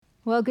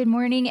Well, good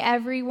morning,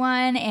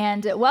 everyone,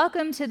 and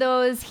welcome to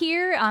those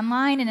here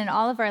online and in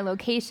all of our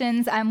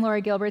locations. I'm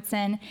Laura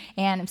Gilbertson,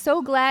 and I'm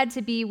so glad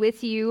to be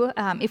with you.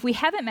 If we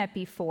haven't met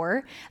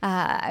before,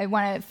 I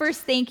want to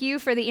first thank you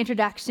for the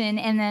introduction,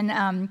 and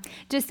then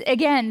just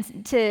again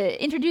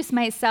to introduce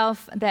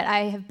myself that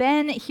I have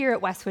been here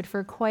at Westwood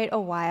for quite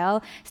a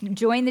while.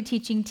 Joined the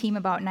teaching team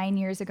about 9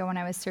 years ago when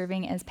I was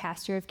serving as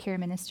pastor of Care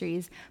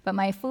Ministries, but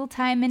my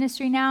full-time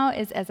ministry now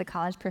is as a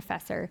college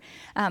professor.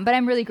 But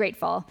I'm really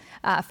grateful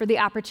for the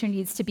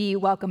opportunities to be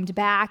welcomed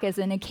back as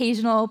an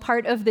occasional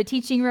part of the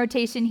teaching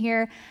rotation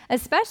here,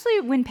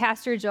 especially when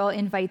Pastor Joel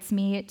invites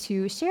me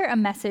to share a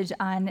message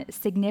on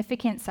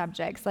significant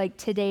subjects like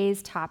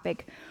today's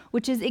topic,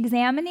 which is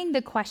examining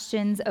the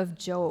questions of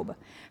Job.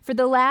 For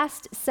the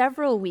last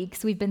several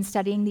weeks, we've been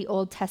studying the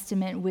Old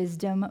Testament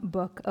wisdom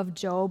book of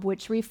Job,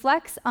 which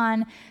reflects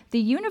on the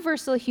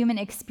universal human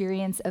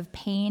experience of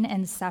pain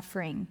and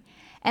suffering.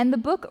 And the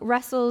book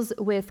wrestles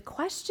with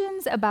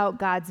questions about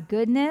God's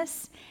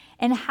goodness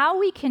and how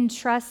we can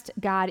trust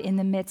God in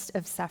the midst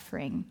of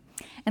suffering.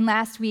 And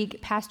last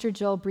week, Pastor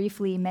Joel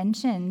briefly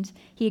mentioned,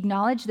 he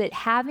acknowledged that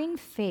having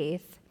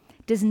faith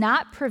does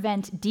not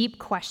prevent deep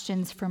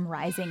questions from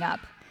rising up.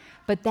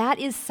 But that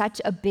is such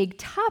a big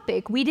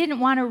topic. We didn't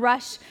want to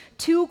rush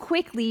too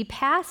quickly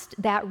past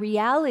that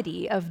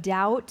reality of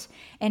doubt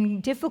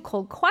and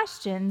difficult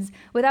questions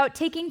without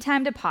taking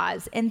time to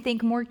pause and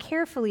think more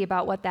carefully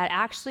about what that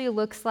actually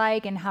looks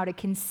like and how to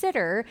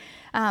consider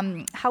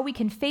how we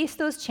can face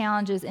those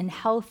challenges in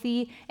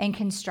healthy and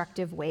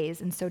constructive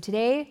ways. And so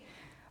today,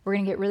 we're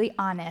going to get really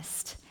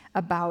honest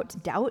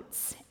about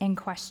doubts and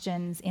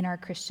questions in our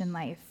Christian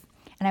life.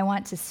 And I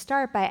want to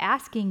start by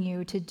asking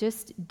you to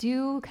just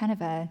do kind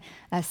of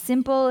a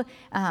simple,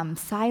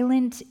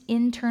 silent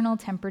internal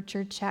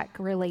temperature check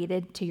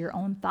related to your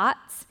own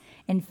thoughts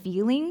and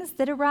feelings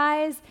that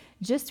arise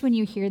just when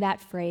you hear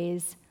that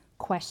phrase,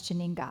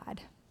 questioning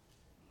God.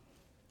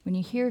 When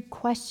you hear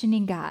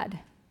questioning God,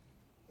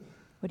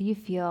 what do you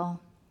feel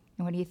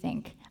and what do you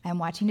think? I'm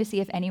watching to see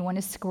if anyone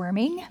is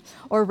squirming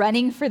or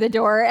running for the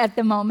door at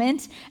the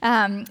moment,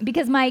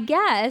 because my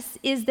guess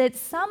is that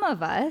some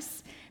of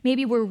us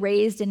maybe were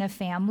raised in a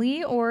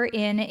family or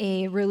in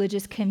a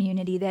religious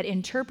community that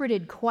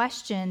interpreted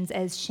questions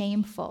as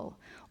shameful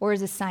or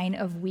as a sign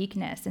of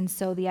weakness. And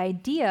so the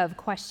idea of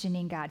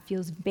questioning God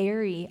feels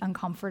very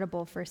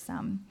uncomfortable for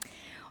some.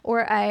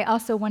 Or I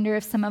also wonder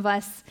if some of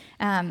us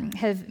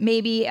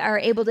are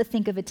able to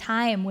think of a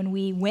time when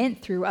we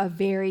went through a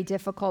very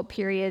difficult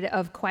period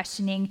of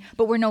questioning,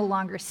 but we're no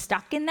longer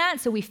stuck in that,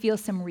 so we feel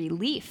some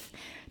relief.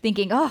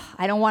 Thinking, oh,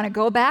 I don't want to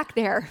go back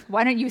there.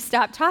 Why don't you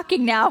stop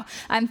talking now?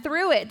 I'm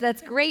through it.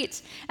 That's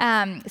great.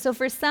 So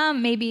for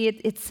some, maybe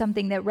it's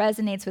something that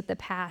resonates with the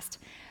past.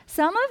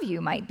 Some of you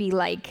might be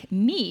like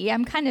me.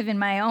 I'm kind of in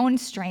my own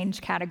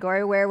strange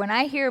category where when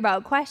I hear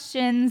about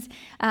questions,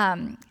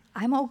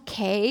 I'm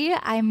okay.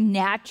 I'm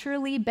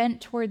naturally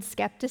bent towards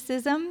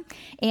skepticism,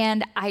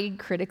 and I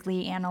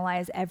critically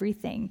analyze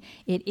everything.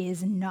 It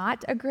is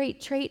not a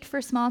great trait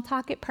for small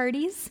talk at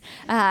parties.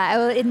 I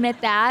will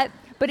admit that.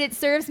 But it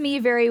serves me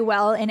very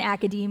well in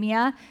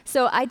academia.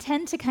 So I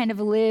tend to kind of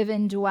live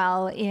and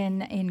dwell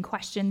in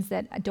questions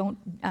that don't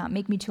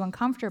make me too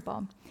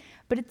uncomfortable.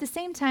 But at the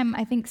same time,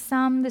 I think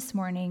some this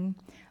morning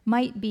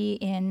might be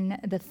in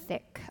the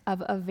thick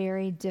of a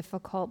very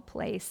difficult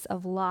place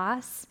of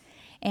loss,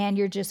 and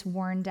you're just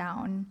worn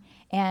down.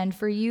 And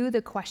for you,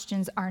 the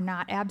questions are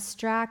not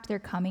abstract. They're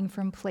coming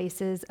from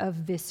places of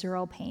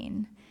visceral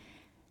pain.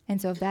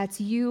 And so if that's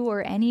you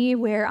or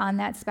anywhere on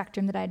that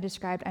spectrum that I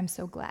described, I'm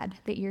so glad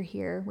that you're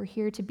here. We're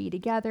here to be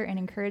together and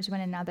encourage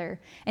one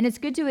another. And it's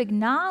good to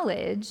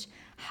acknowledge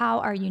how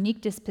our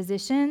unique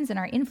dispositions and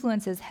our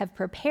influences have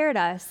prepared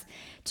us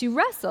to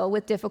wrestle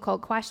with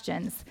difficult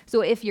questions.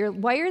 So if you're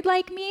wired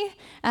like me,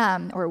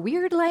 or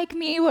weird like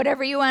me,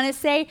 whatever you want to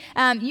say,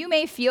 you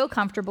may feel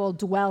comfortable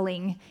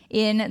dwelling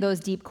in those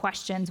deep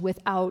questions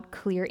without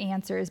clear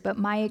answers. But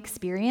my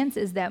experience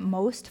is that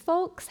most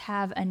folks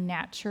have a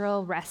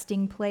natural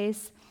resting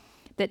place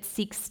that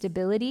seeks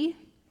stability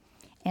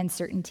and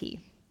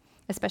certainty,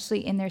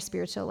 especially in their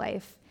spiritual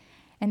life.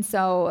 And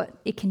so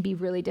it can be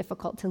really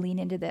difficult to lean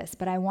into this,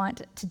 but I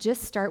want to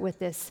just start with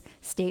this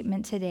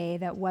statement today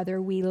that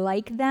whether we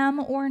like them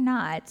or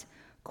not,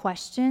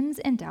 questions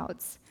and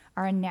doubts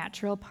are a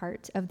natural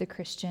part of the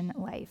Christian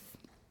life.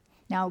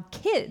 Now,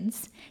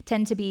 kids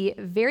tend to be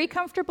very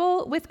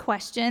comfortable with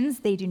questions.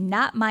 They do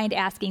not mind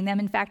asking them.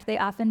 In fact, they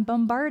often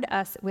bombard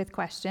us with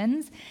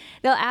questions.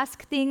 They'll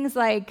ask things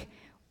like,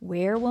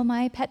 where will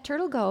my pet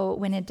turtle go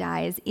when it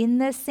dies? In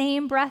the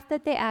same breath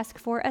that they ask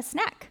for a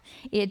snack.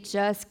 It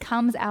just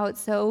comes out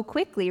so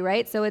quickly,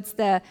 right? So it's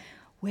the,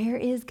 where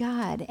is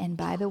God? And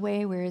by the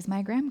way, where is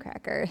my graham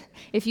cracker?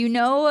 If you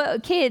know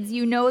kids,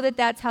 you know that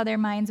that's how their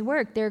minds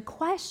work. Their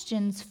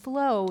questions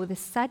flow with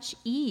such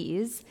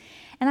ease.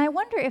 And I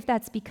wonder if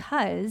that's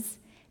because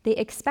they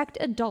expect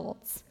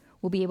adults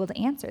will be able to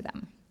answer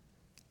them.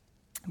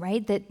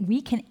 Right? That we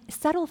can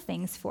settle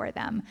things for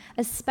them,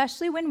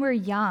 especially when we're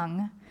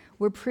young.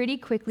 we're pretty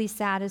quickly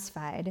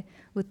satisfied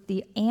with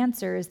the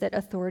answers that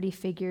authority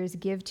figures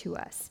give to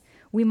us.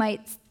 We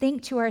might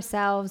think to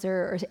ourselves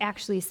or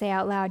actually say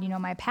out loud,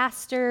 my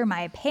pastor,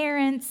 my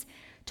parents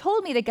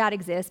told me that God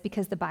exists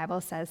because the Bible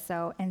says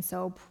so, and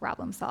so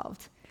problem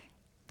solved.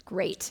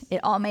 Great. It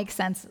all makes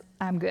sense.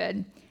 I'm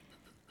good.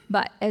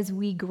 But as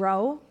we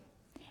grow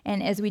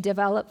and as we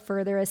develop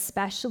further,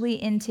 especially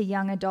into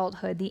young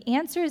adulthood, the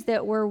answers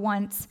that were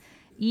once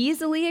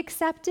easily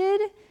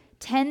accepted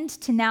tend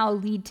to now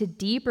lead to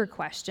deeper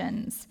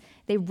questions.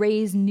 They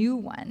raise new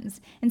ones.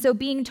 And so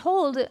being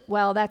told,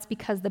 well, that's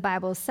because the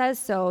Bible says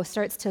so,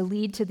 starts to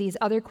lead to these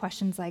other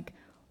questions like,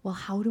 well,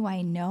 how do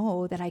I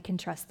know that I can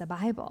trust the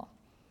Bible?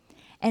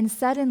 And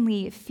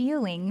suddenly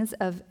feelings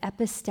of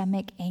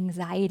epistemic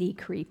anxiety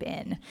creep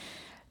in.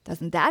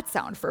 Doesn't that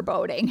sound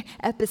foreboding?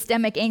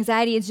 Epistemic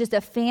anxiety is just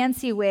a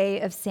fancy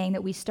way of saying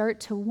that we start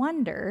to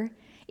wonder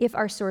if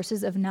our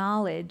sources of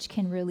knowledge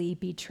can really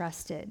be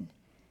trusted.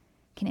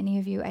 Can any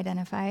of you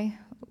identify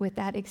with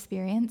that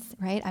experience,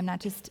 right? I'm not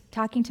just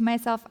talking to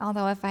myself,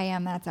 although if I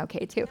am, that's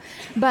okay too.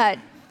 But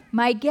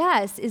my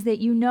guess is that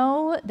you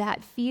know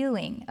that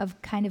feeling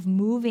of kind of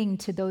moving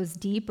to those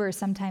deeper,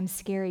 sometimes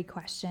scary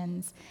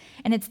questions.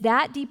 And it's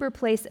that deeper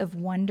place of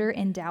wonder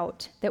and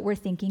doubt that we're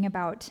thinking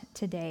about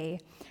today.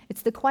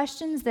 It's the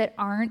questions that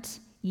aren't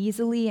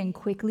easily and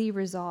quickly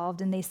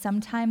resolved, and they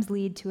sometimes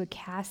lead to a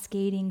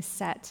cascading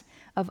set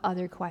of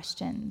other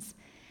questions.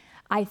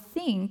 I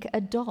think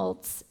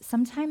adults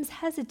sometimes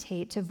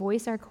hesitate to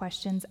voice our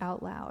questions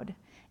out loud,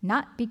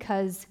 not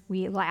because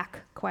we lack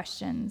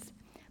questions,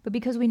 but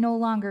because we no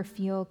longer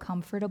feel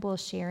comfortable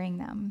sharing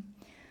them.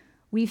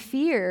 We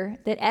fear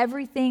that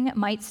everything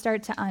might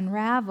start to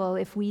unravel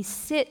if we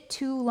sit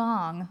too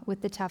long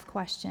with the tough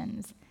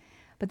questions.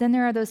 But then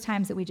there are those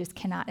times that we just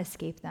cannot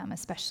escape them,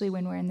 especially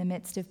when we're in the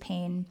midst of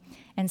pain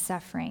and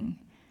suffering.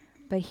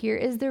 But here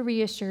is the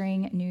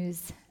reassuring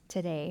news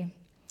today,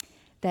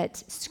 that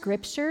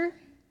Scripture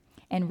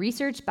and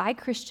research by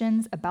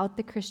Christians about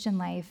the Christian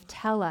life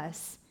tell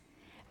us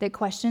that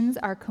questions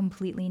are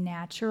completely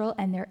natural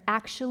and they're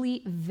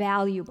actually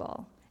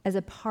valuable as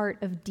a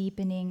part of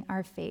deepening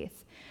our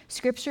faith.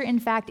 Scripture, in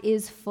fact,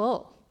 is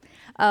full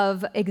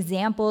of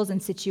examples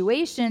and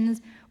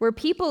situations where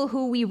people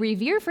who we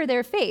revere for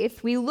their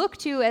faith, we look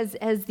to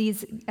as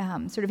these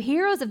sort of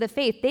heroes of the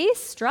faith, they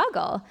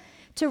struggle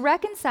to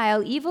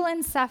reconcile evil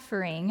and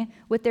suffering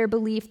with their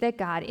belief that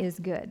God is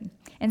good.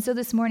 And so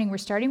this morning, we're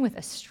starting with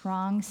a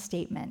strong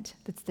statement.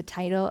 That's the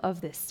title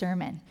of this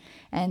sermon.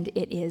 And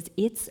it is,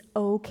 it's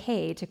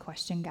okay to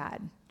question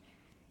God.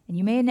 And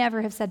you may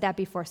never have said that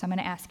before, so I'm going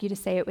to ask you to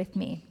say it with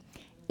me.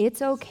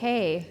 It's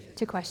okay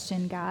to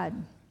question God.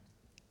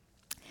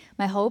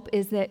 My hope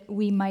is that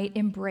we might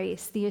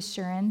embrace the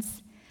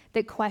assurance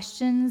that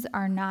questions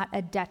are not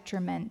a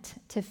detriment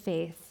to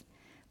faith,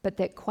 but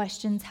that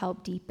questions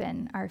help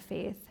deepen our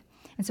faith.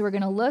 And so we're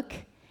going to look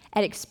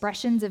at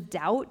expressions of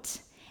doubt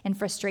and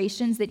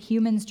frustrations that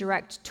humans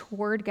direct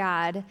toward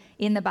God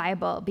in the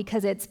Bible,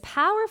 because it's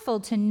powerful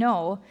to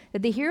know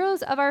that the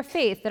heroes of our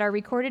faith that are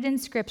recorded in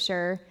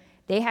Scripture,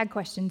 they had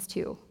questions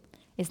too.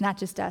 It's not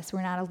just us,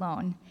 we're not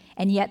alone.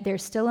 And yet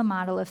there's still a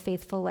model of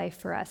faithful life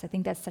for us. I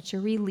think that's such a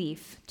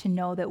relief to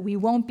know that we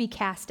won't be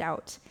cast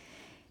out,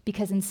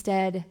 because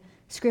instead,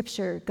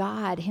 Scripture,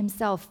 God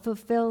himself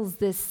fulfills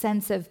this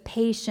sense of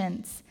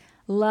patience,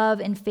 love,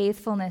 and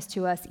faithfulness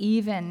to us,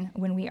 even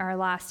when we are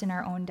lost in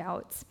our own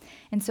doubts.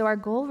 And so our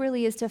goal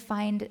really is to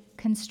find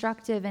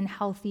constructive and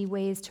healthy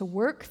ways to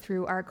work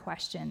through our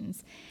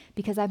questions,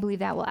 because I believe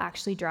that will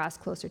actually draw us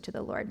closer to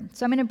the Lord.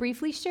 So I'm going to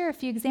briefly share a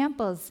few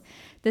examples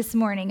this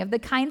morning of the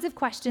kinds of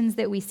questions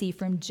that we see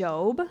from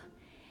Job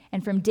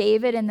and from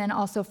David, and then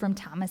also from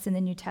Thomas in the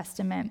New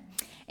Testament.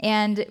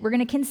 And we're going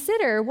to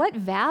consider what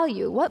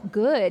value, what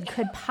good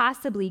could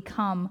possibly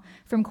come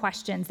from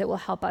questions that will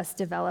help us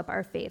develop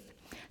our faith.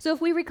 So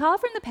if we recall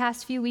from the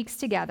past few weeks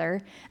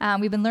together,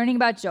 we've been learning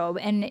about Job.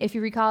 And if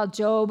you recall,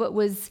 Job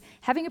was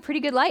having a pretty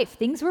good life.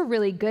 Things were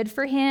really good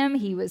for him.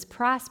 He was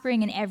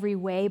prospering in every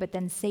way. But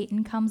then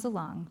Satan comes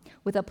along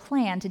with a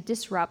plan to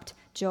disrupt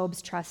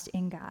Job's trust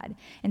in God.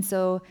 And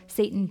so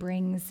Satan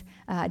brings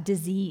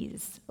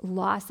disease,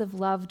 loss of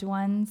loved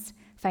ones,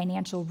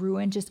 financial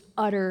ruin, just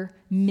utter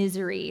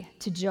misery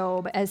to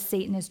Job, as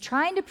Satan is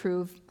trying to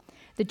prove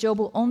that Job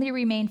will only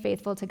remain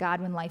faithful to God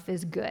when life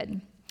is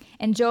good.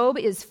 And Job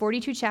is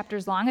 42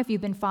 chapters long. If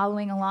you've been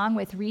following along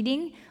with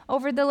reading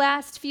over the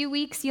last few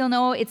weeks, you'll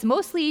know it's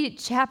mostly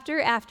chapter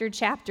after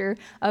chapter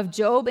of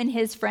Job and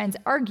his friends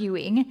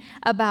arguing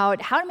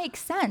about how to make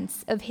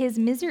sense of his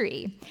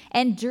misery.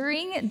 And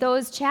during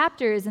those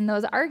chapters and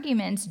those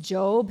arguments,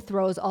 Job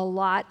throws a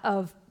lot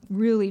of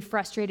really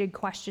frustrated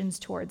questions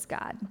towards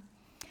God.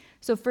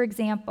 So for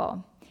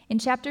example, in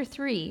chapter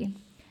 3,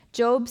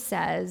 Job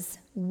says,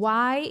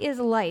 "Why is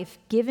life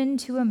given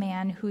to a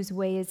man whose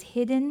way is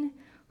hidden,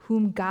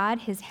 whom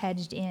God has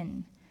hedged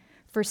in?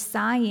 For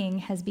sighing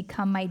has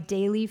become my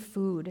daily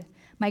food.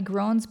 My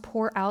groans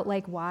pour out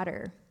like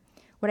water.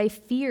 What I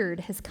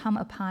feared has come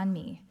upon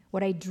me.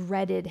 What I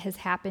dreaded has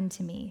happened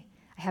to me.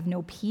 I have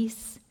no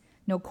peace,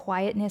 no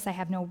quietness. I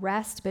have no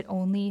rest, but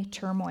only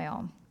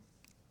turmoil.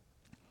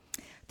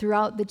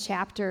 Throughout the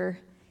chapter,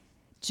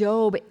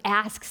 Job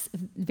asks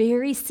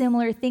very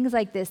similar things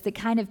like this that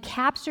kind of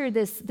capture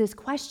this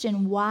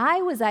question,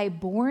 why was I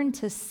born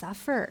to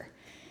suffer?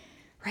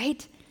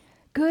 Right?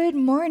 Good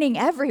morning,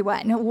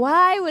 everyone.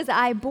 Why was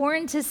I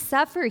born to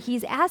suffer?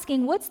 He's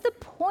asking, what's the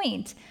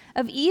point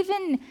of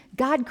even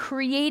God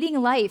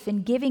creating life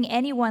and giving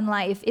anyone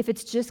life if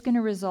it's just going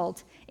to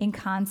result in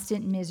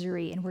constant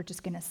misery and we're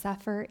just going to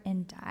suffer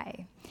and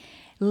die?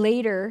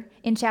 Later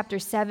in chapter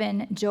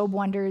 7, Job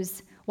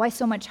wonders why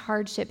so much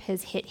hardship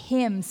has hit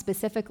him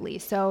specifically.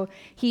 So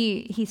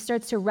he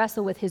starts to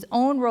wrestle with his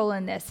own role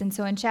in this. And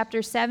so in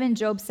chapter 7,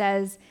 Job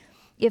says,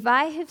 if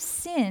I have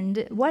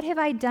sinned, what have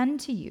I done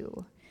to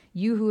you?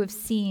 You who have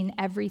seen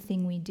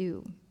everything we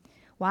do.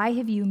 Why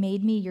have you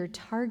made me your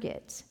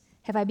target?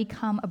 Have I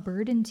become a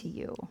burden to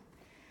you?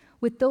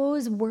 With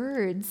those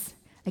words,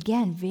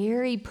 again,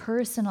 very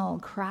personal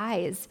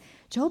cries,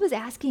 Job is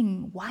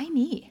asking, why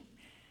me?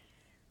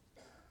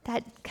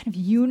 That kind of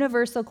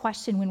universal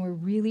question when we're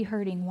really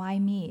hurting, why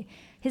me?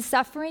 His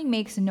suffering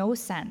makes no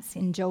sense,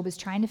 and Job is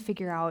trying to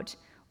figure out,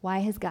 why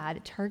has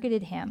God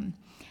targeted him?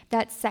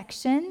 That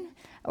section,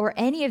 or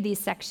any of these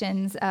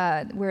sections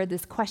where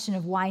this question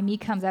of why me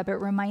comes up, it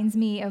reminds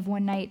me of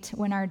one night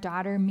when our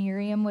daughter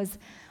Miriam was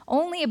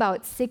only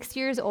about 6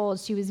 years old.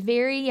 She was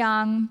very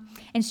young,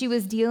 and she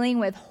was dealing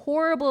with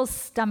horrible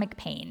stomach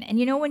pain. And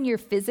you know when you're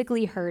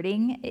physically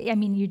hurting, I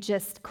mean, you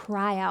just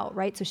cry out,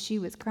 right? So she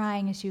was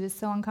crying, and she was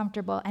so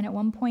uncomfortable. And at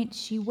one point,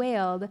 she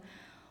wailed,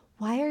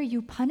 why are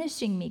you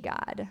punishing me,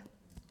 God?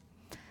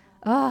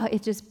 Oh,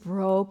 it just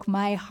broke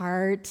my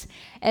heart.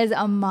 As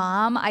a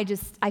mom,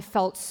 I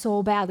felt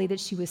so badly that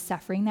she was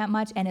suffering that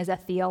much. And as a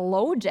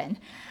theologian,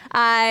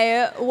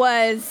 I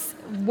was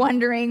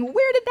wondering,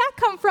 where did that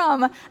come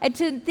from? And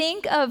to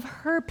think of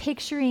her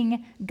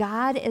picturing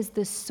God as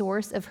the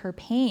source of her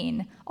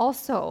pain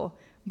also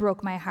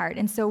broke my heart.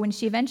 And so when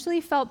she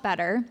eventually felt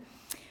better,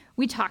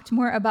 we talked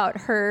more about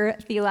her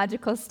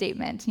theological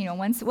statement,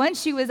 once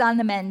she was on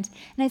the mend.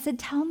 And I said,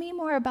 tell me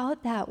more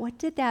about that. What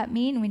did that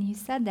mean when you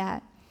said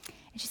that?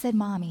 And she said,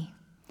 Mommy,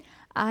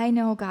 I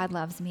know God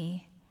loves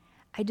me.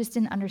 I just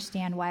didn't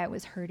understand why it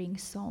was hurting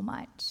so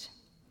much.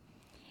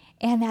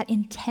 And that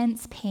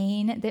intense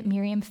pain that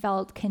Miriam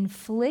felt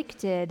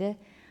conflicted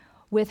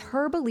with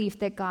her belief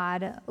that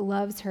God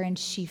loves her, and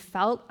she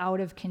felt out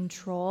of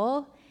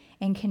control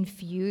and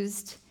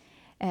confused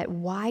at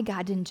why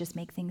God didn't just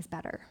make things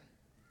better.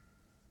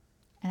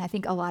 And I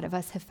think a lot of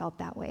us have felt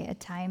that way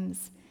at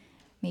times.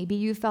 Maybe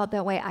you felt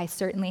that way. I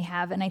certainly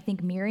have. And I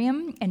think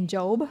Miriam and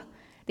Job,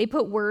 they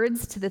put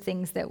words to the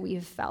things that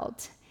we've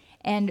felt.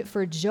 And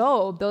for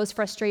Job, those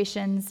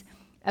frustrations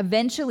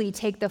eventually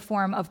take the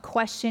form of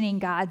questioning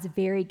God's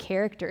very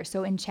character.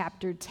 So in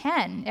chapter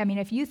 10, I mean,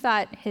 if you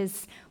thought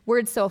his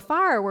words so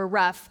far were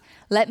rough,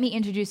 let me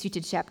introduce you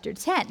to chapter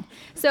 10.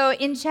 So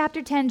in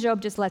chapter 10,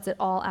 Job just lets it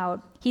all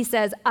out. He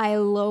says, I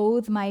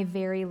loathe my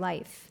very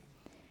life.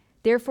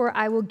 Therefore,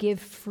 I will give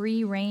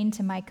free rein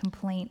to my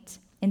complaint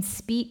and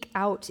speak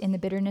out in the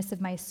bitterness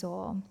of my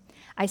soul.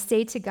 I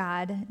say to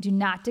God, do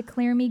not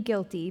declare me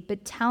guilty,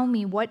 but tell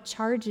me what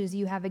charges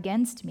you have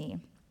against me.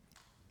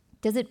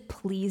 Does it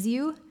please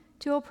you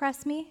to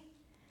oppress me,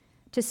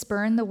 to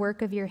spurn the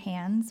work of your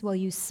hands while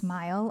you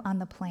smile on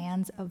the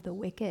plans of the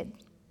wicked?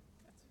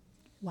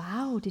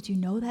 Wow, did you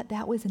know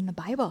that was in the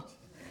Bible?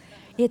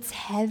 It's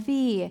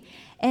heavy.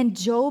 And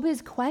Job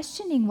is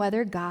questioning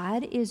whether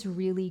God is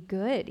really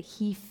good.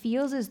 He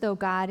feels as though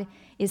God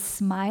is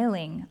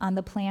smiling on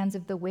the plans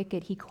of the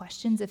wicked. He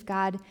questions if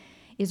God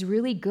is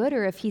really good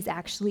or if he's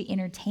actually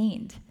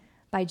entertained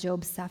by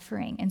Job's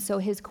suffering. And so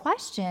his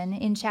question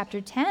in chapter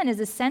 10 is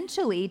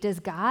essentially, does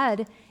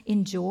God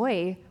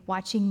enjoy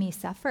watching me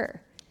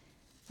suffer?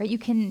 Right? You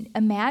can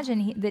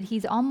imagine that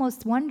he's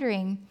almost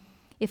wondering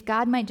if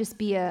God might just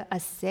be a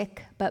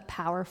sick but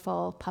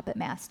powerful puppet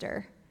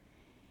master.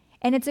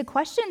 And it's a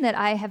question that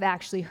I have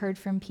actually heard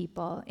from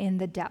people in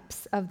the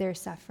depths of their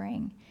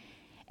suffering.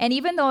 And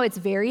even though it's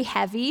very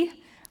heavy,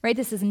 right,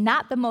 this is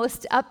not the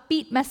most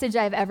upbeat message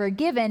I've ever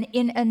given,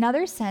 in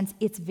another sense,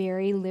 it's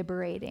very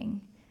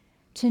liberating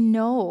to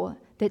know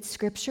that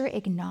Scripture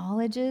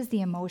acknowledges the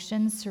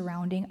emotions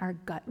surrounding our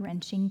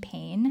gut-wrenching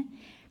pain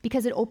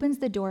because it opens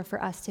the door for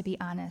us to be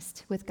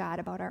honest with God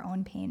about our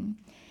own pain.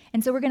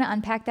 And so we're going to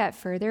unpack that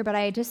further, but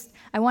I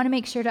want to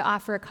make sure to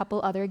offer a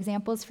couple other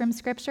examples from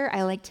Scripture.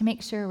 I like to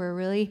make sure we're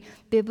really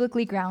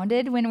biblically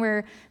grounded when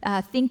we're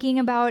thinking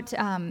about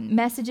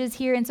messages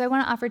here. And so I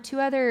want to offer two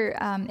other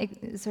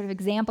sort of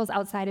examples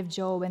outside of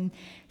Job. And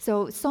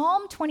so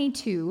Psalm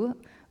 22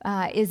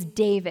 is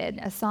David,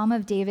 a psalm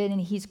of David,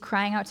 and he's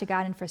crying out to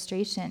God in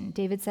frustration.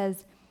 David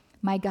says,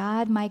 my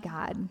God,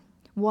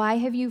 why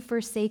have you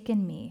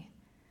forsaken me?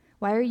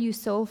 Why are you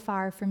so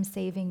far from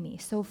saving me,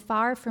 so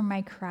far from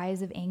my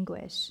cries of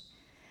anguish?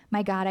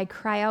 My God, I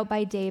cry out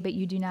by day, but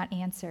you do not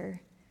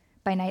answer.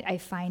 By night, I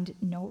find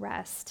no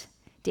rest.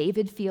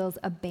 David feels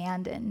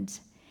abandoned.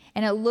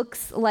 And it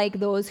looks like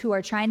those who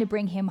are trying to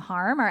bring him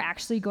harm are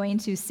actually going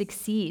to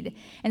succeed.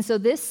 And so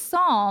this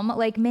psalm,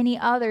 like many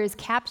others,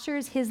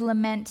 captures his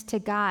lament to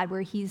God,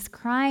 where he's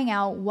crying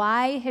out,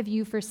 "Why have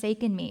you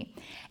forsaken me?"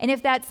 And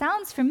if that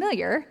sounds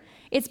familiar,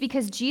 it's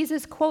because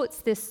Jesus quotes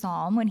this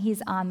psalm when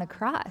he's on the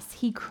cross.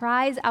 He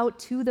cries out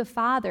to the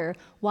Father,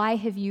 "Why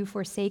have you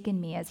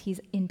forsaken me?" as he's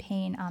in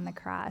pain on the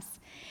cross.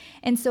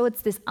 And so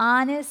it's this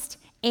honest,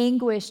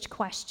 anguished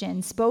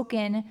question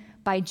spoken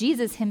by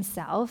Jesus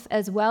himself,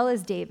 as well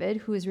as David,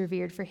 who is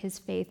revered for his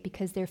faith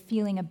because they're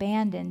feeling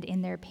abandoned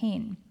in their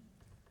pain.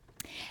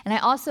 And I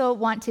also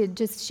want to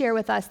just share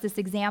with us this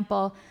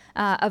example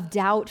of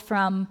doubt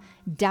from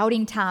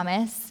Doubting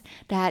Thomas.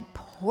 That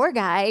poor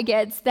guy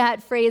gets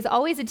that phrase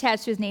always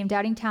attached to his name,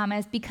 Doubting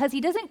Thomas, because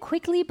he doesn't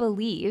quickly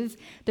believe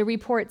the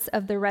reports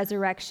of the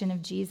resurrection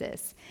of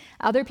Jesus.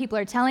 Other people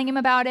are telling him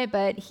about it,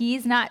 but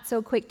he's not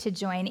so quick to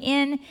join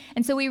in.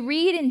 And so we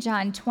read in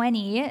John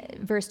 20,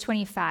 verse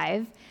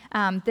 25,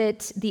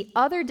 that the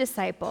other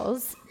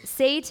disciples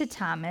say to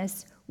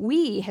Thomas,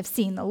 "We have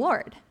seen the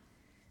Lord."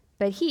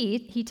 But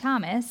he,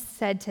 Thomas,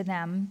 said to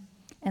them,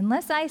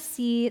 "Unless I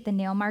see the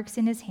nail marks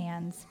in his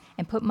hands,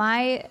 and put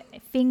my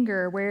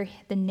finger where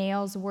the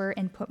nails were,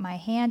 and put my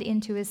hand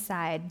into his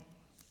side,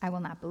 I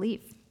will not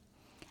believe."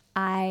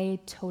 I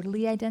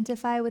totally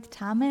identify with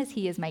Thomas.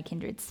 He is my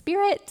kindred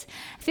spirit.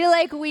 I feel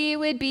like we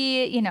would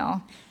be,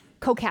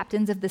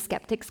 co-captains of the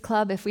Skeptics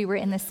Club if we were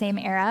in the same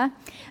era,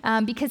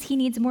 because he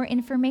needs more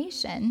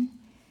information.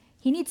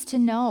 He needs to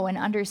know and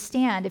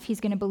understand if he's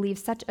going to believe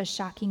such a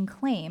shocking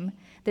claim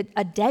that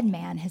a dead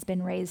man has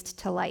been raised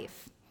to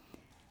life.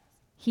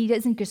 He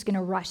isn't just going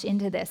to rush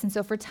into this. And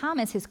so for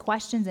Thomas, his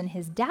questions and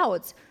his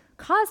doubts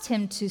caused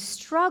him to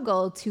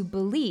struggle to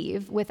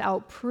believe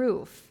without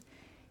proof.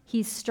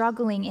 He's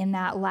struggling in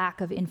that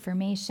lack of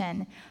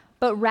information.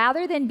 But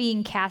rather than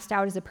being cast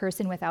out as a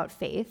person without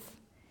faith,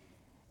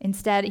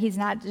 instead, he's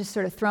not just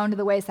sort of thrown to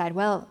the wayside.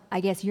 "Well,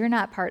 I guess you're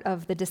not part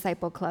of the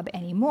disciple club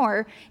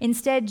anymore."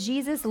 Instead,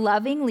 Jesus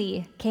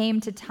lovingly came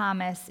to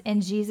Thomas,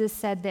 and Jesus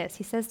said this.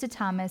 He says to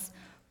Thomas,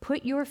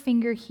 "Put your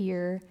finger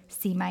here,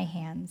 see my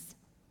hands.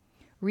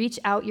 Reach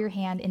out your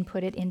hand and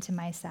put it into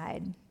my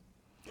side.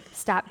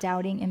 Stop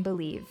doubting and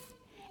believe."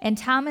 And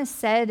Thomas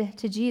said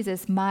to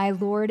Jesus, "My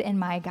Lord and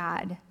my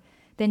God."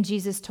 Then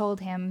Jesus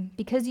told him,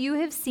 "Because you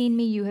have seen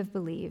me, you have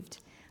believed.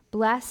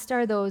 Blessed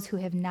are those who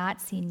have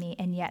not seen me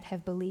and yet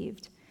have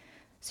believed."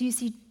 So you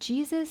see,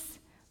 Jesus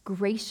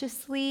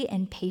graciously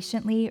and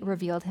patiently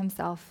revealed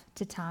himself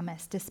to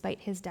Thomas despite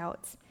his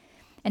doubts.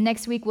 And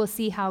next week, we'll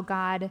see how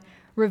God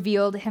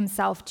revealed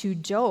himself to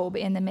Job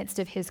in the midst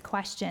of his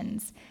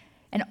questions.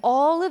 And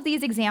all of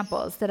these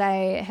examples that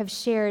I have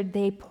shared,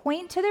 they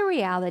point to the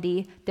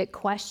reality that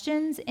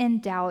questions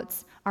and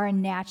doubts are a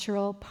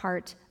natural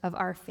part of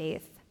our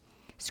faith.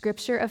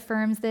 Scripture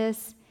affirms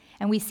this,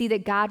 and we see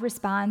that God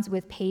responds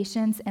with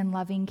patience and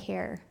loving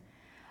care.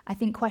 I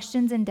think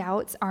questions and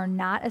doubts are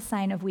not a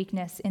sign of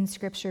weakness in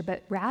Scripture,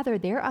 but rather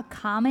they're a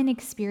common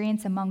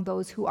experience among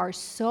those who are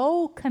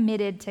so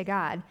committed to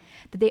God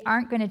that they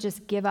aren't going to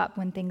just give up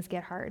when things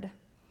get hard.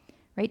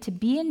 Right? To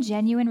be in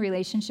genuine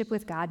relationship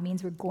with God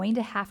means we're going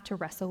to have to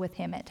wrestle with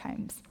him at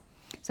times.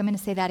 So I'm going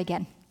to say that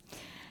again.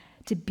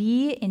 To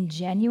be in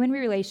genuine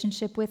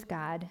relationship with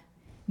God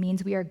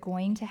means we are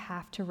going to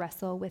have to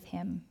wrestle with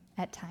him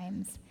at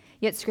times.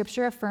 Yet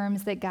Scripture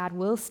affirms that God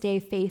will stay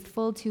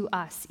faithful to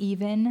us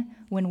even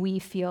when we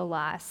feel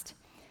lost.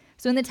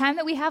 So in the time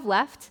that we have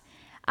left,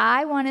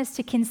 I want us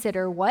to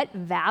consider what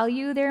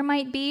value there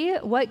might be,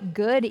 what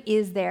good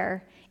is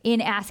there in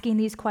asking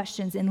these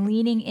questions and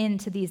leaning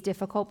into these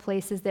difficult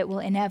places that will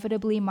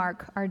inevitably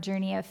mark our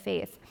journey of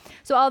faith.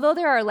 So although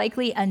there are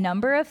likely a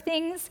number of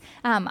things,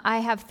 I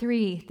have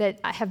 3 that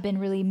have been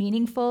really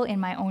meaningful in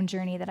my own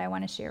journey that I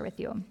want to share with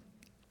you.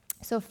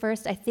 So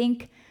first, I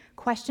think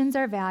questions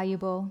are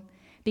valuable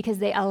because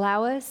they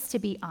allow us to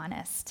be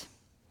honest.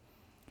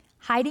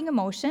 Hiding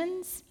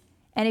emotions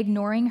and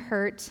ignoring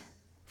hurt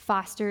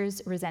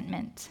fosters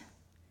resentment.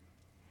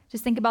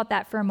 Just think about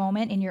that for a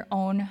moment in your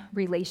own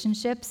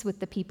relationships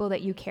with the people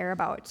that you care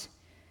about.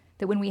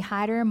 That when we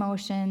hide our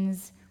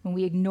emotions, when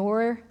we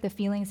ignore the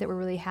feelings that we're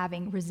really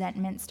having,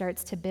 resentment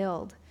starts to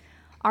build.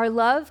 Our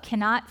love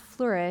cannot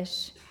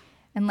flourish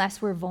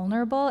unless we're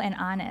vulnerable and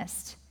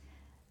honest.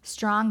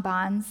 Strong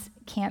bonds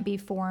can't be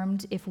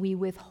formed if we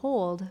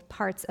withhold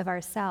parts of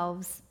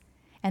ourselves.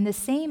 And the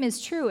same is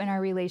true in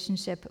our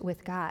relationship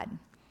with God.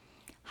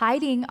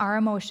 Hiding our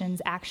emotions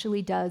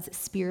actually does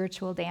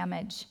spiritual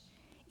damage,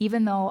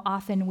 even though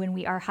often when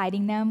we are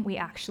hiding them, we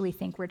actually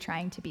think we're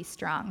trying to be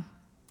strong.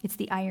 It's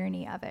the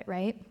irony of it,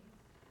 right?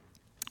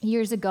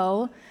 Years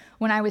ago,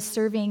 when I was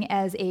serving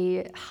as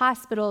a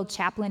hospital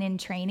chaplain in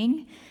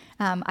training,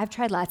 I've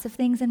tried lots of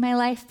things in my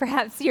life.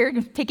 Perhaps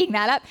you're picking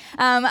that up.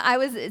 I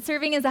was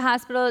serving as a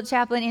hospital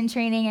chaplain in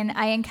training, and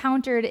I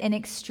encountered an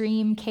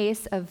extreme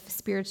case of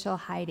spiritual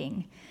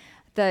hiding.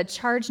 The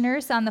charge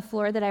nurse on the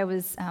floor that I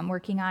was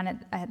working on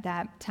at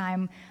that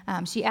time,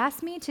 she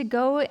asked me to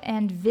go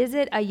and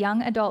visit a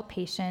young adult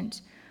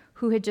patient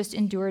who had just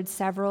endured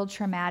several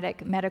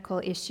traumatic medical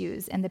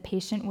issues, and the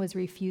patient was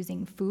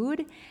refusing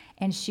food,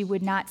 and she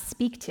would not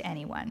speak to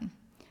anyone.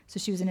 So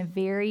she was in a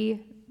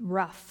very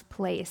rough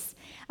place.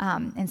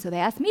 And so they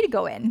asked me to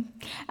go in.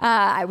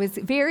 I was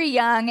very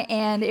young,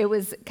 and it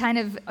was kind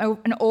of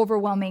an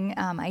overwhelming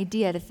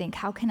idea to think,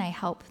 how can I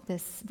help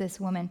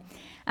this woman?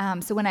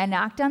 So when I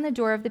knocked on the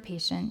door of the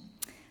patient,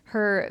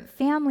 her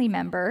family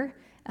member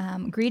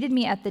greeted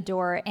me at the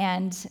door,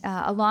 and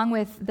along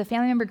with the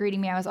family member greeting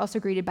me, I was also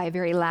greeted by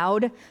very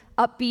loud,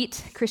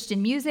 upbeat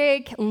Christian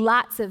music,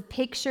 lots of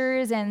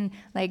pictures, and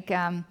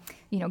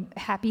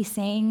happy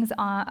sayings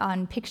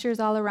on pictures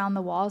all around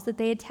the walls that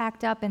they had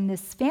tacked up. And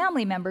this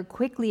family member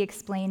quickly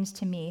explained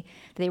to me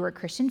that they were a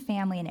Christian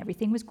family and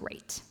everything was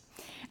great.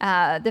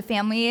 The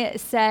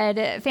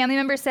family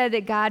member said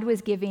that God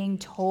was giving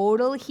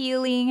total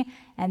healing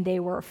and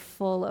they were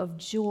full of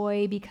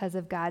joy because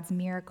of God's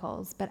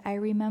miracles. But I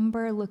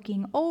remember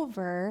looking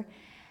over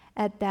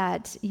at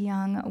that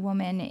young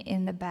woman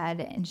in the bed,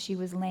 and she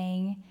was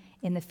laying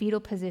in the fetal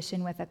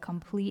position with a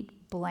complete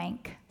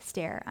blank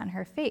stare on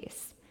her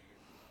face.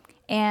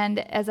 And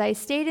as I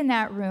stayed in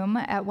that room,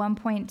 at one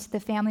point, the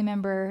family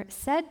member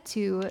said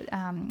to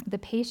the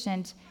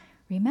patient,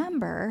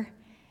 "Remember,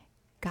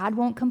 God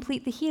won't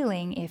complete the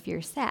healing if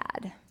you're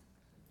sad."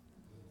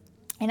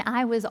 And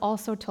I was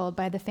also told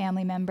by the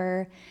family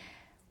member,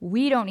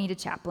 "We don't need a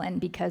chaplain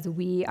because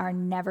we are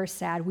never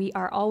sad. We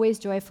are always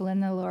joyful in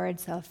the Lord,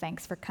 so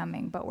thanks for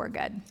coming, but we're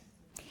good."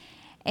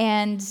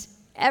 And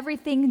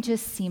everything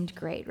just seemed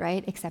great,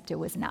 right? Except it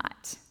was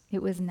not.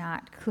 It was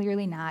not,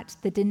 clearly not.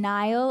 The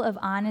denial of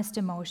honest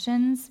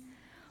emotions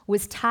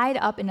was tied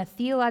up in a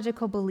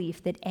theological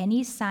belief that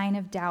any sign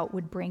of doubt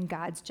would bring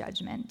God's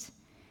judgment.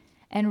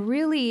 And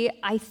really,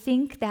 I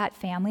think that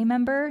family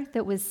member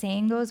that was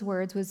saying those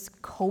words was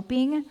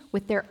coping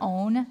with their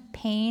own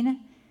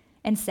pain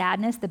and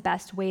sadness the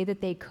best way that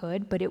they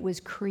could, but it was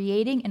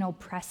creating an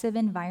oppressive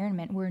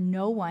environment where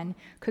no one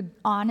could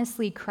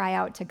honestly cry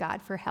out to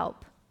God for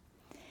help.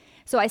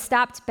 So I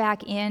stopped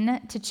back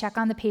in to check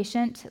on the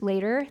patient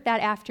later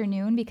that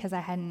afternoon because I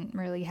hadn't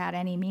really had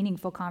any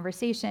meaningful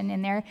conversation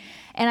in there,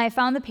 and I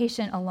found the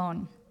patient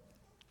alone.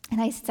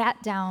 And I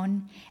sat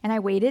down and I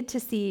waited to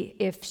see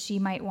if she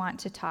might want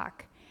to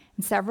talk.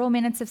 And several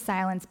minutes of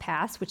silence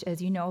passed, which, as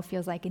you know,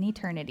 feels like an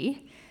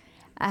eternity.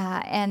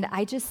 And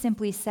I just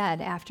simply said,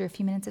 after a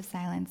few minutes of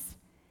silence,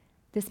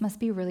 "This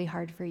must be really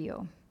hard for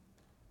you."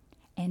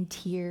 And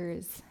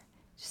tears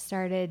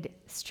started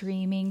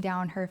streaming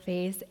down her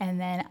face,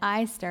 and then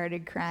I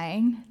started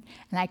crying.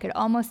 And I could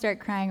almost start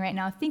crying right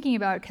now thinking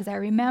about it because I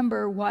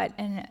remember what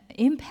an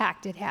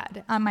impact it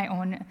had on my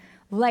own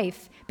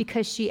life,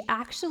 because she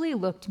actually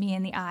looked me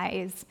in the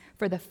eyes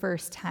for the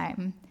first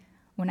time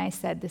when I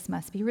said, "This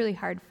must be really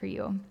hard for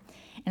you."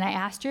 And I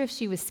asked her if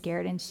she was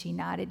scared, and she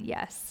nodded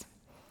yes.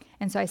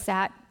 And so I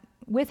sat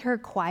with her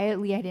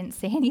quietly. I didn't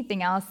say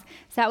anything else.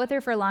 Sat with her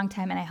for a long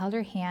time, and I held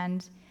her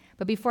hand.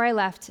 But before I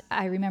left,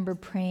 I remember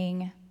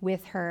praying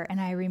with her,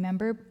 and I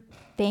remember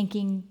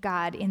thanking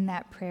God in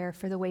that prayer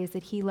for the ways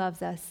that He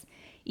loves us,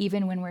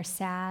 even when we're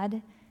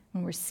sad,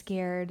 when we're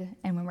scared,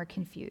 and when we're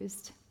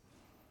confused.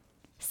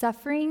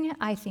 Suffering,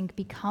 I think,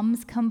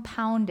 becomes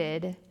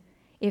compounded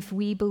if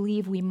we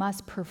believe we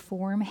must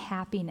perform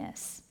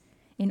happiness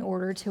in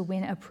order to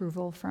win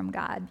approval from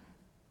God.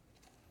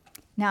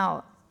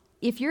 Now,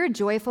 if you're a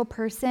joyful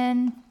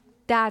person,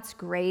 that's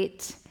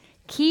great.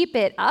 Keep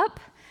it up.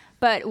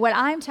 But what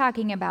I'm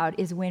talking about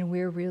is when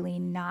we're really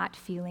not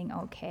feeling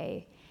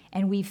okay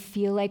and we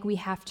feel like we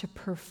have to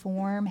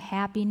perform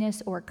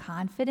happiness or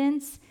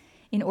confidence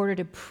in order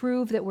to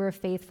prove that we're a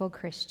faithful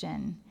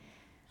Christian.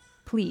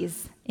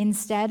 Please,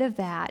 instead of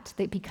that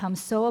becomes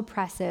so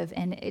oppressive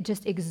and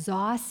just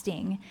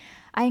exhausting,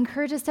 I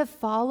encourage us to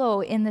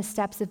follow in the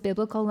steps of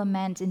biblical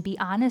lament and be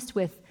honest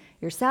with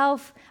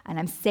yourself, and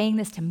I'm saying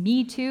this to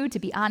me too, to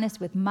be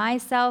honest with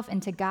myself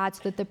and to God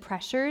so that the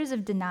pressures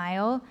of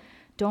denial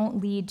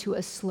don't lead to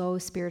a slow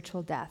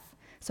spiritual death.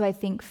 So I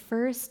think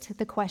first,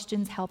 the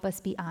questions help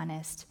us be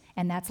honest,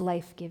 and that's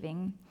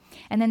life-giving.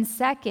 And then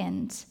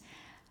second,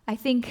 I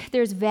think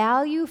there's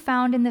value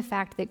found in the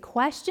fact that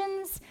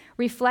questions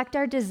reflect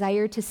our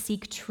desire to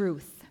seek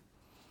truth.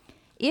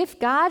 If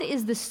God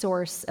is the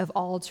source of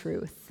all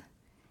truth,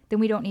 then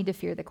we don't need to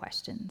fear the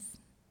questions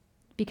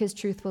because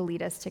truth will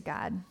lead us to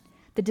God.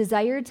 The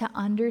desire to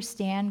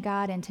understand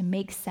God and to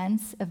make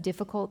sense of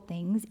difficult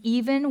things,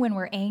 even when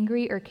we're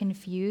angry or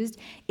confused,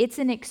 it's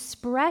an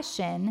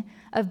expression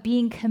of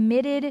being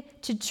committed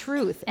to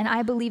truth. And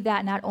I believe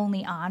that not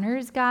only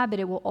honors God, but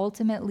it will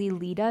ultimately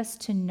lead us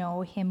to know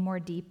Him more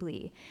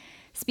deeply.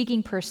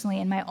 Speaking personally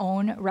in my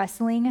own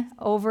wrestling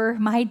over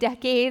my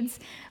decades,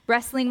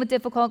 wrestling with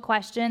difficult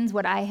questions,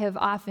 what I have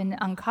often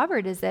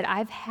uncovered is that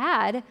I've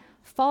had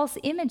false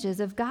images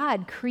of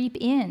God creep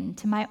in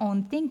to my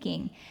own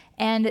thinking,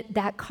 and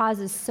that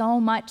causes so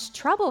much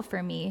trouble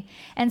for me.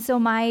 And so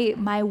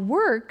my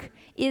work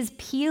is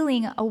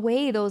peeling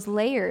away those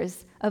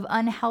layers of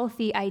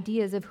unhealthy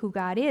ideas of who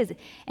God is,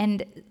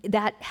 and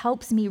that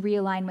helps me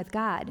realign with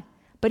God.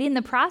 But in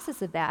the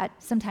process of that,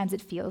 sometimes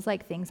it feels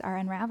like things are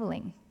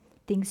unraveling.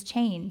 Things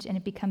change, and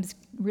it becomes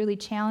really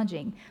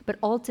challenging. But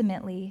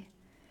ultimately,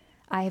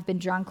 I have been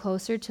drawn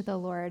closer to the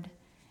Lord,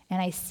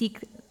 and I seek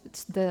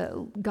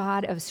the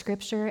God of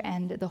Scripture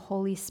and the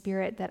Holy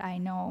Spirit that I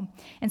know.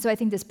 And so I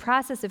think this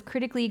process of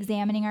critically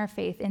examining our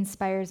faith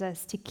inspires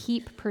us to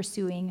keep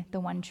pursuing the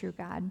one true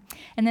God.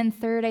 And then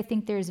third, I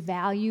think there's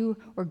value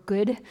or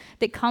good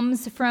that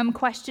comes from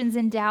questions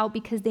and doubt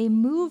because they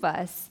move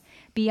us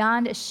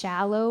beyond a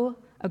shallow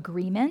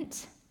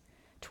agreement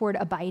toward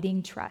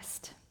abiding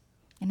trust.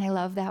 And I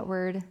love that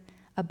word,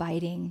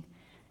 abiding,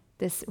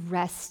 this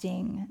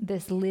resting,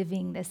 this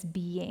living, this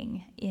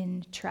being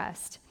in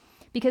trust.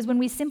 Because when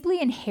we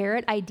simply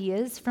inherit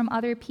ideas from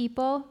other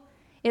people,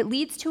 it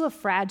leads to a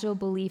fragile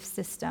belief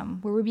system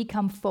where we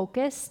become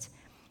focused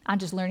on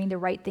just learning the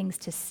right things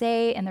to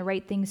say and the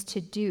right things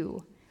to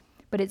do.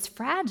 But it's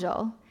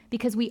fragile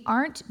because we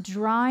aren't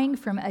drawing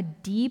from a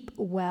deep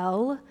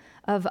well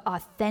of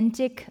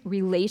authentic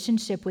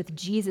relationship with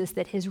Jesus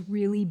that has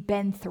really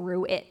been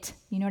through it.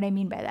 You know what I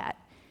mean by that,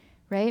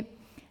 right?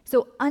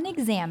 So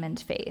unexamined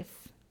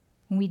faith,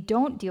 when we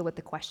don't deal with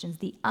the questions,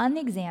 the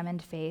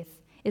unexamined faith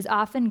is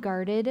often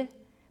guarded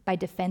by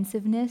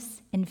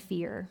defensiveness and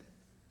fear.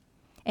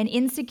 And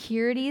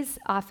insecurities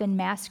often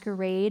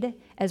masquerade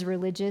as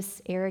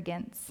religious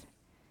arrogance.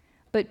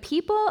 But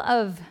people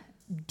of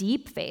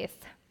deep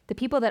faith, the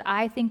people that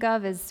I think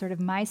of as sort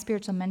of my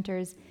spiritual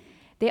mentors,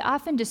 they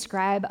often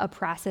describe a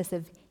process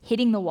of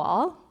hitting the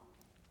wall.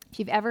 If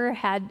you've ever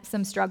had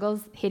some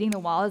struggles, hitting the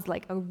wall is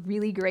like a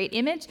really great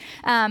image.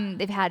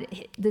 They've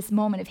had this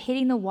moment of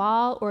hitting the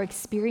wall or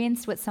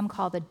experienced what some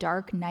call the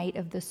dark night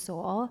of the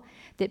soul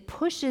that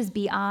pushes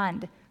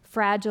beyond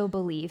fragile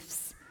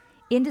beliefs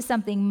into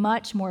something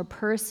much more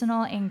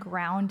personal and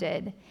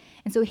grounded.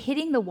 And so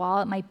hitting the wall,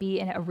 it might be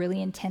in a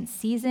really intense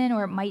season,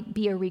 or it might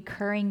be a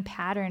recurring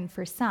pattern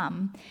for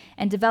some.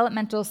 And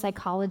developmental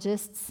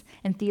psychologists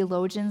and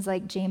theologians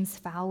like James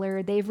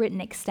Fowler, they've written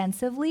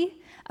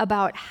extensively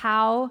about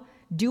how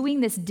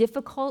doing this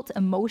difficult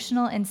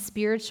emotional and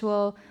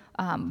spiritual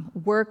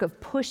work of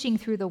pushing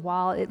through the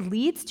wall, it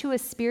leads to a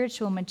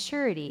spiritual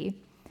maturity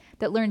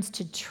that learns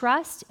to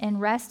trust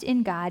and rest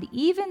in God,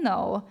 even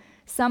though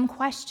some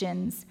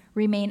questions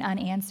remain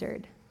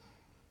unanswered.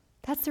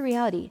 That's the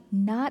reality.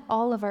 Not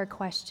all of our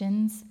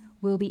questions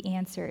will be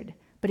answered,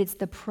 but it's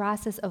the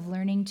process of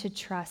learning to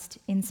trust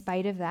in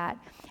spite of that.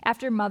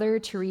 After Mother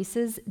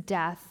Teresa's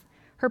death,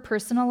 her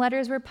personal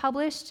letters were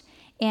published,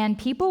 and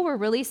people were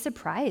really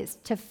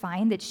surprised to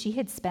find that she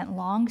had spent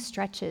long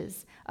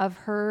stretches of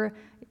her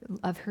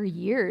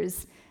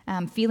years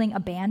feeling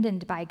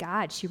abandoned by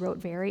God. She wrote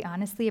very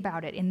honestly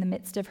about it in the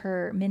midst of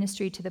her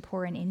ministry to the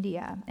poor in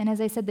India. And as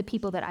I said, the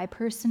people that I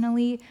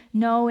personally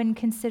know and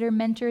consider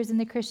mentors in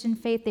the Christian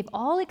faith, they've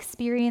all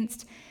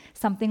experienced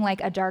something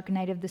like a dark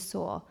night of the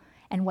soul.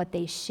 And what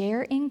they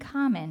share in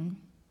common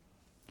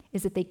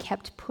is that they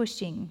kept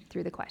pushing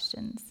through the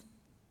questions.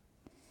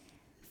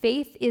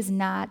 Faith is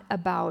not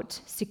about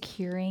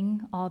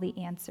securing all the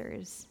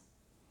answers.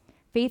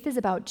 Faith is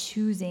about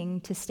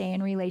choosing to stay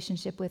in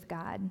relationship with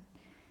God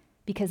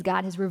because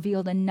God has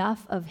revealed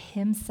enough of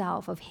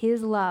himself, of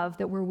his love,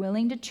 that we're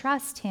willing to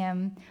trust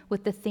him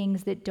with the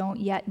things that don't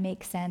yet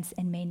make sense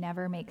and may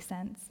never make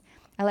sense.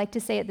 I like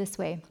to say it this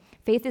way.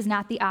 Faith is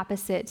not the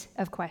opposite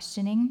of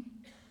questioning.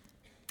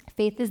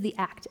 Faith is the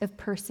act of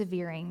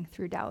persevering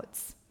through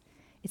doubts.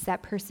 It's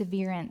that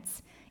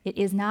perseverance. It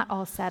is not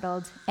all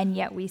settled, and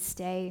yet we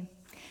stay.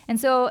 And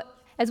so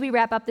as we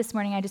wrap up this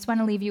morning, I just want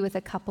to leave you with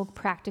a couple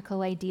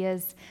practical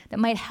ideas that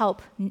might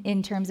help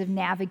in terms of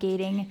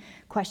navigating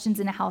questions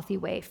in a healthy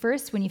way.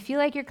 First, when you feel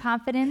like your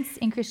confidence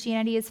in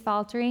Christianity is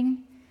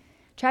faltering,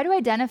 try to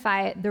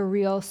identify the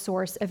real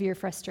source of your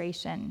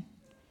frustration.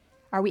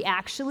 Are we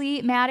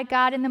actually mad at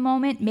God in the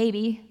moment?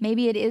 Maybe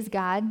it is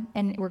God,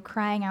 and we're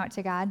crying out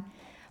to God.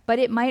 But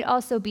it might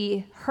also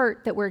be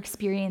hurt that we're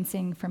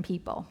experiencing from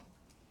people,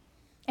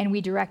 and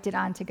we direct it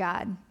onto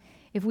God.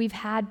 If we've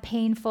had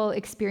painful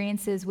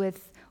experiences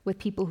with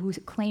people who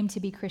claim to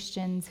be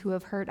Christians who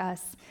have hurt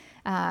us,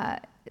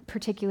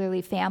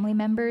 particularly family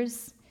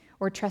members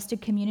or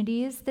trusted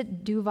communities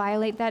that do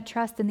violate that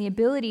trust, then the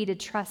ability to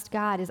trust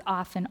God is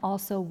often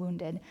also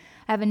wounded.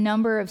 I have a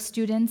number of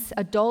students,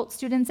 adult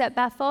students at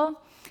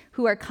Bethel,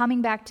 who are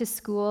coming back to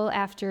school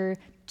after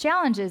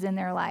challenges in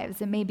their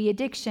lives. It may be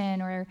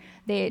addiction, or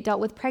they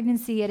dealt with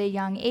pregnancy at a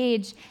young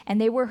age,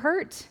 and they were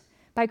hurt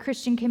by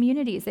Christian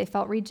communities. They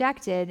felt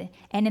rejected,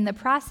 and in the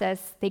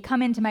process, they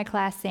come into my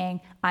class saying,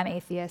 I'm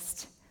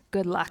atheist,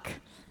 good luck,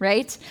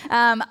 right?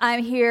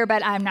 I'm here,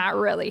 but I'm not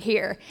really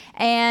here.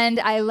 And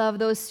I love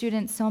those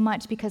students so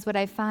much because what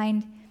I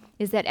find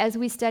is that as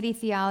we study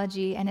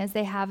theology and as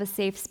they have a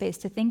safe space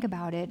to think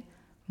about it,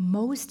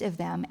 most of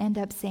them end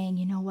up saying,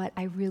 you know what,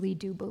 I really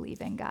do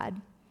believe in God,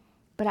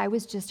 but I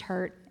was just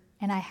hurt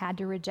and I had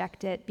to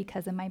reject it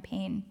because of my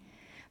pain.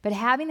 But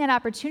having that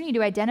opportunity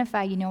to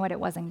identify, you know what, it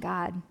wasn't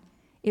God,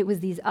 it was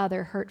these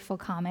other hurtful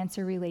comments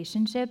or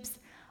relationships,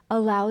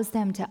 allows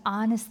them to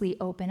honestly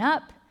open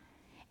up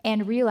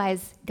and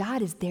realize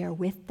God is there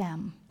with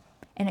them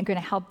and are going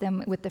to help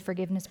them with the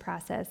forgiveness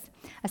process.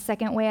 A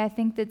second way I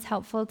think that's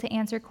helpful to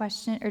answer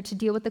questions or to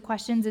deal with the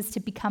questions is to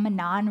become a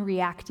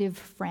non-reactive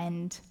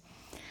friend.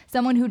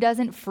 Someone who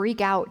doesn't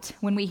freak out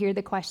when we hear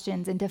the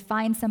questions, and to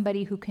find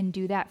somebody who can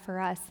do that for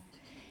us.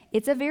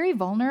 It's a very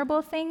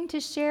vulnerable thing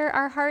to share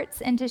our hearts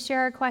and to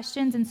share our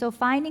questions, and so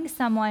finding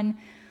someone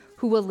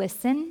who will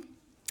listen,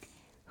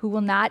 who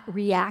will not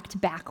react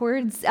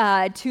backwards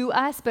to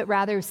us, but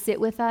rather sit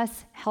with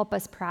us, help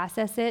us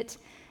process it,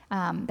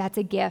 that's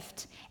a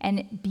gift.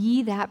 And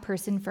be that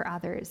person for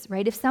others,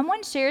 right? If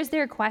someone shares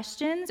their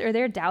questions or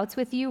their doubts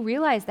with you,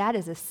 realize that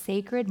is a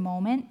sacred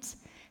moment.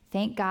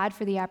 Thank God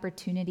for the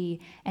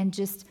opportunity and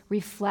just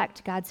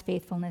reflect God's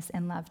faithfulness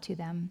and love to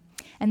them.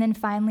 And then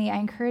finally, I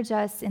encourage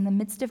us in the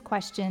midst of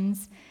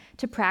questions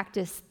to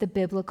practice the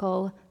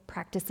biblical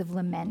practice of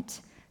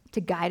lament to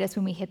guide us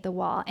when we hit the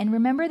wall. And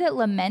remember that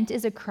lament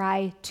is a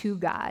cry to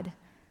God.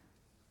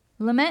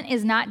 Lament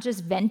is not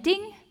just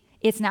venting.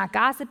 It's not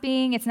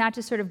gossiping. It's not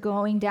just sort of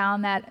going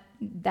down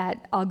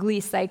that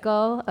ugly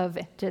cycle of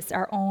just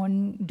our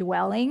own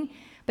dwelling.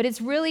 But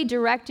it's really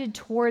directed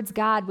towards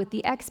God with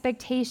the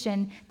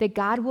expectation that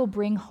God will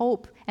bring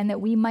hope and that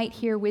we might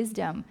hear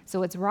wisdom.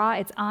 So it's raw,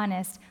 it's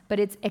honest, but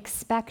it's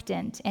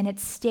expectant and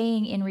it's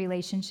staying in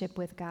relationship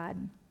with God.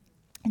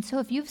 And so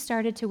if you've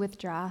started to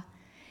withdraw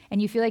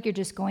and you feel like you're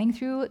just going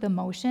through the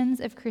motions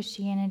of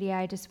Christianity,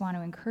 I just want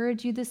to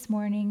encourage you this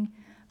morning,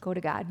 go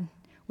to God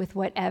with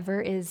whatever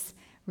is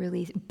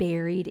really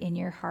buried in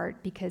your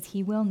heart, because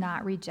he will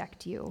not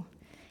reject you.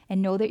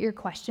 And know that your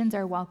questions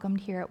are welcomed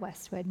here at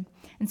Westwood.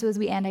 And so as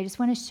we end, I just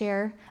want to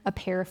share a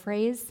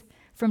paraphrase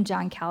from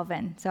John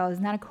Calvin. So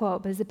it's not a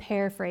quote, but it's a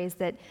paraphrase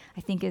that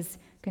I think is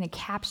going to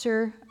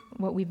capture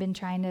what we've been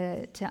trying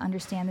to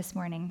understand this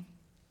morning.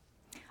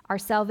 Our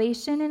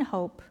salvation and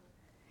hope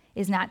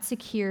is not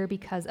secure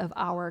because of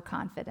our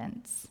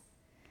confidence.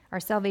 Our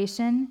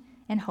salvation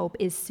and hope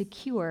is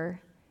secure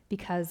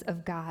because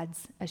of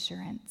God's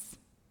assurance.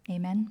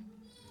 Amen.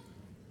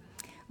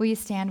 Will you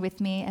stand with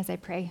me as I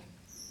pray?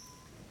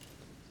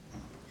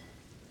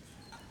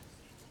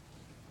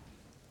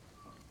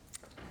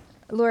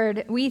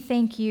 Lord, we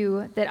thank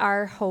you that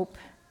our hope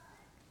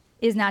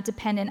is not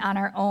dependent on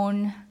our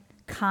own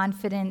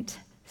confident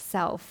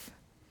self,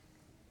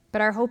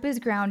 but our hope is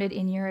grounded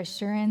in your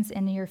assurance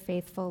and your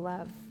faithful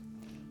love.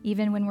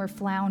 Even when we're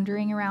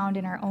floundering around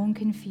in our own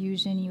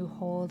confusion, you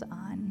hold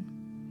on.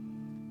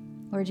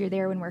 Lord, you're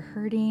there when we're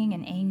hurting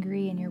and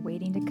angry, and you're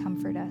waiting to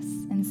comfort us.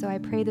 And so I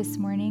pray this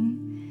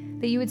morning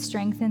that you would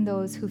strengthen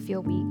those who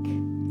feel weak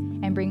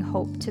and bring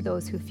hope to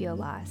those who feel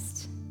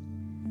lost.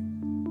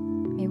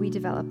 May we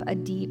develop a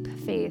deep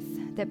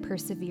faith that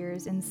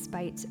perseveres in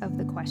spite of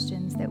the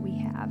questions that we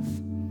have.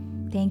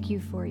 Thank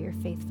you for your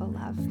faithful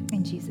love.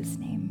 In Jesus'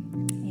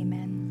 name,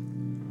 amen.